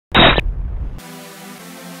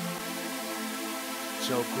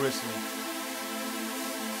Grizzly,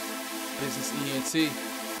 Business ENT,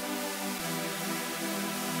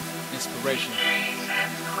 Inspiration.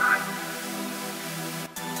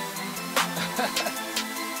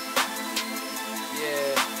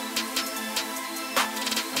 Yeah,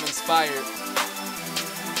 I'm inspired.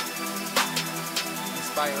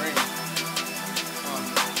 Inspiring.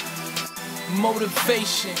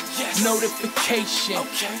 Motivation, Yes. notification,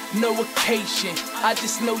 Okay. no occasion. I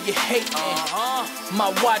just know you're hating. My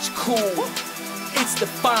watch cool. It's the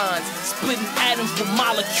bonds, splitting atoms with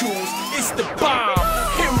molecules. It's the bomb.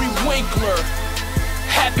 Henry Winkler.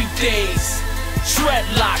 Happy days.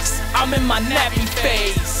 Dreadlocks. I'm in my nappy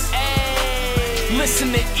phase.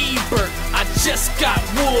 Listen to Ebert. I just got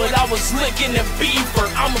wood. I was licking the beaver.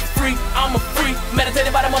 I'm a freak.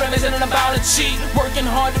 Meditated by the motivation and I'm about to cheat. Working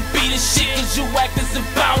hard to be the shit, cause you act as a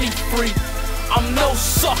bounty freak. I'm no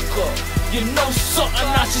sucker. You know something,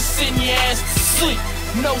 I should send your ass to sleep.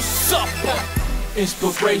 No supper.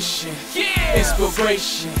 Inspiration. Yeah.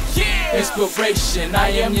 Inspiration. Yeah. Inspiration. I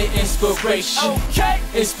am your inspiration. Okay.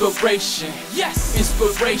 Inspiration. Yes.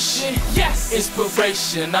 Inspiration. Yes.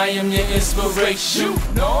 Inspiration. I am your inspiration.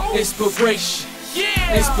 You know. Inspiration.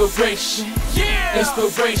 Yeah. Inspiration. Yeah.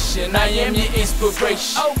 Inspiration. I am your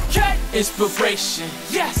inspiration. Okay. Inspiration.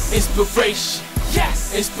 Yes. Inspiration.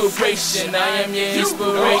 Yes. Inspiration. I am your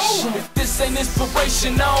inspiration. If this ain't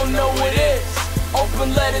inspiration, I don't know what is.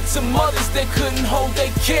 Open letter to mothers that couldn't hold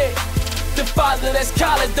their kid. The father that's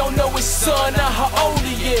college don't know his son or how old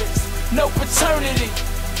he is. No paternity,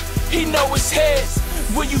 he know his heads.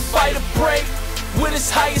 Will you fight or break with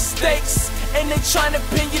his higher stakes? And they tryna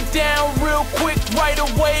pin you down real quick right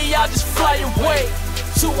away. I'll just fly away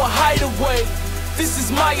to a hideaway. This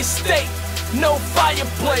is my estate, no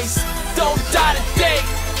fireplace. Don't die today,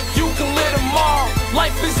 you can live tomorrow.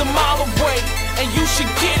 Life is a mile away, and you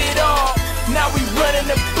should get it all. Now we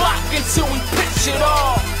running the block until we pitch it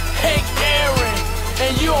all. Hank Aaron,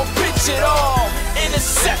 and you don't pitch it all.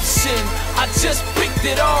 Interception, I just picked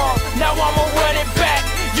it all. Now I'ma run it back,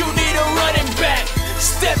 you need a running back.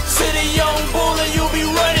 Step to the young bull and you'll be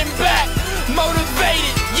running back.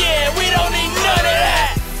 Motivated, yeah, we don't need none of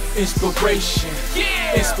that. Inspiration,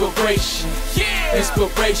 yeah. Inspiration, yeah.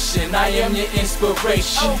 Inspiration, I am your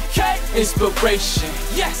inspiration. Okay. Inspiration,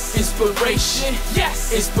 yes. Inspiration,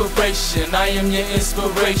 yes. Inspiration, I am your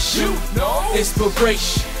inspiration. You know.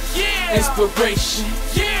 Inspiration, yeah. Inspiration,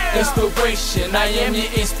 yeah. Inspiration, I am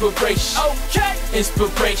your inspiration. Okay.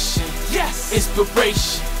 Inspiration, yes.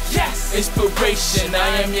 Inspiration. Yes, inspiration,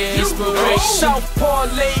 I am your inspiration.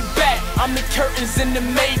 Southpaw laid back, I'm the curtains in the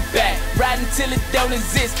Maybach. Riding till it don't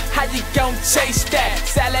exist, how you gon' chase that?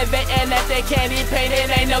 Salivating at that candy paint,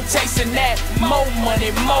 it ain't no chasing that. More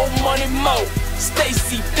money, more.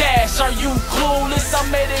 Stacy Dash, are you clueless? I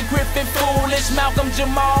made it Griffin foolish, Malcolm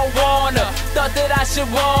Jamal Warner. Thought that I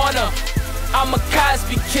should wanna. I'm a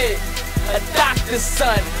Cosby kid, a doctor's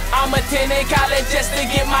son. I'm attending college just to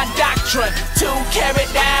get my doctrine. 2-carat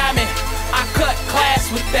diamond, I cut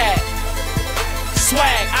class with that.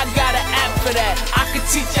 Swag, I got an app for that. I can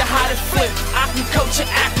teach you how to flip, I can coach an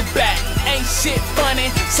acrobat. Ain't shit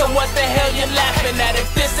funny, so what the hell you laughing at?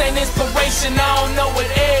 If this ain't inspiration, I don't know what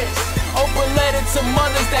is. Open letter to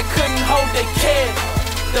mothers that couldn't hold their kid.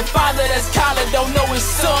 The father that's college don't know his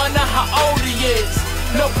son or how old he is.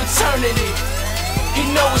 No paternity, he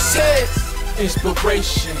know his head.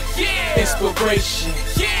 Inspiration, yeah. Inspiration,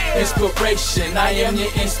 yeah. Inspiration, I am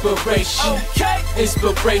your inspiration. Okay.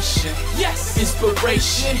 Inspiration, yes.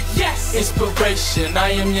 Inspiration, yes. Inspiration,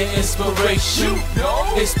 I am your inspiration. You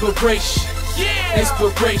know. Inspiration, yeah.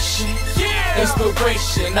 Inspiration, yeah.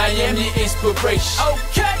 Inspiration, I am your inspiration.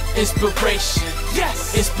 Okay. Inspiration,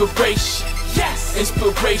 yes. Inspiration, yes.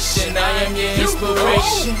 Inspiration, I am your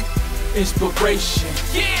inspiration. Inspiration,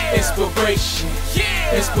 yeah. Inspiration,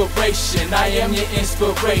 yeah. Inspiration, I am your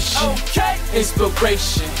inspiration. Okay.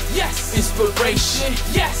 Inspiration, yes. Inspiration,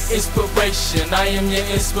 yes. Inspiration, I am your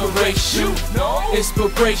inspiration. You know.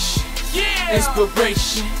 Inspiration, yeah.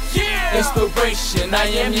 Inspiration, yeah. Inspiration, I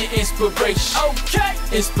am your inspiration. Okay.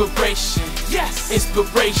 Inspiration, yes.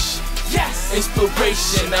 Inspiration, yes.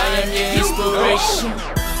 Inspiration, I am your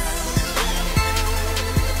inspiration.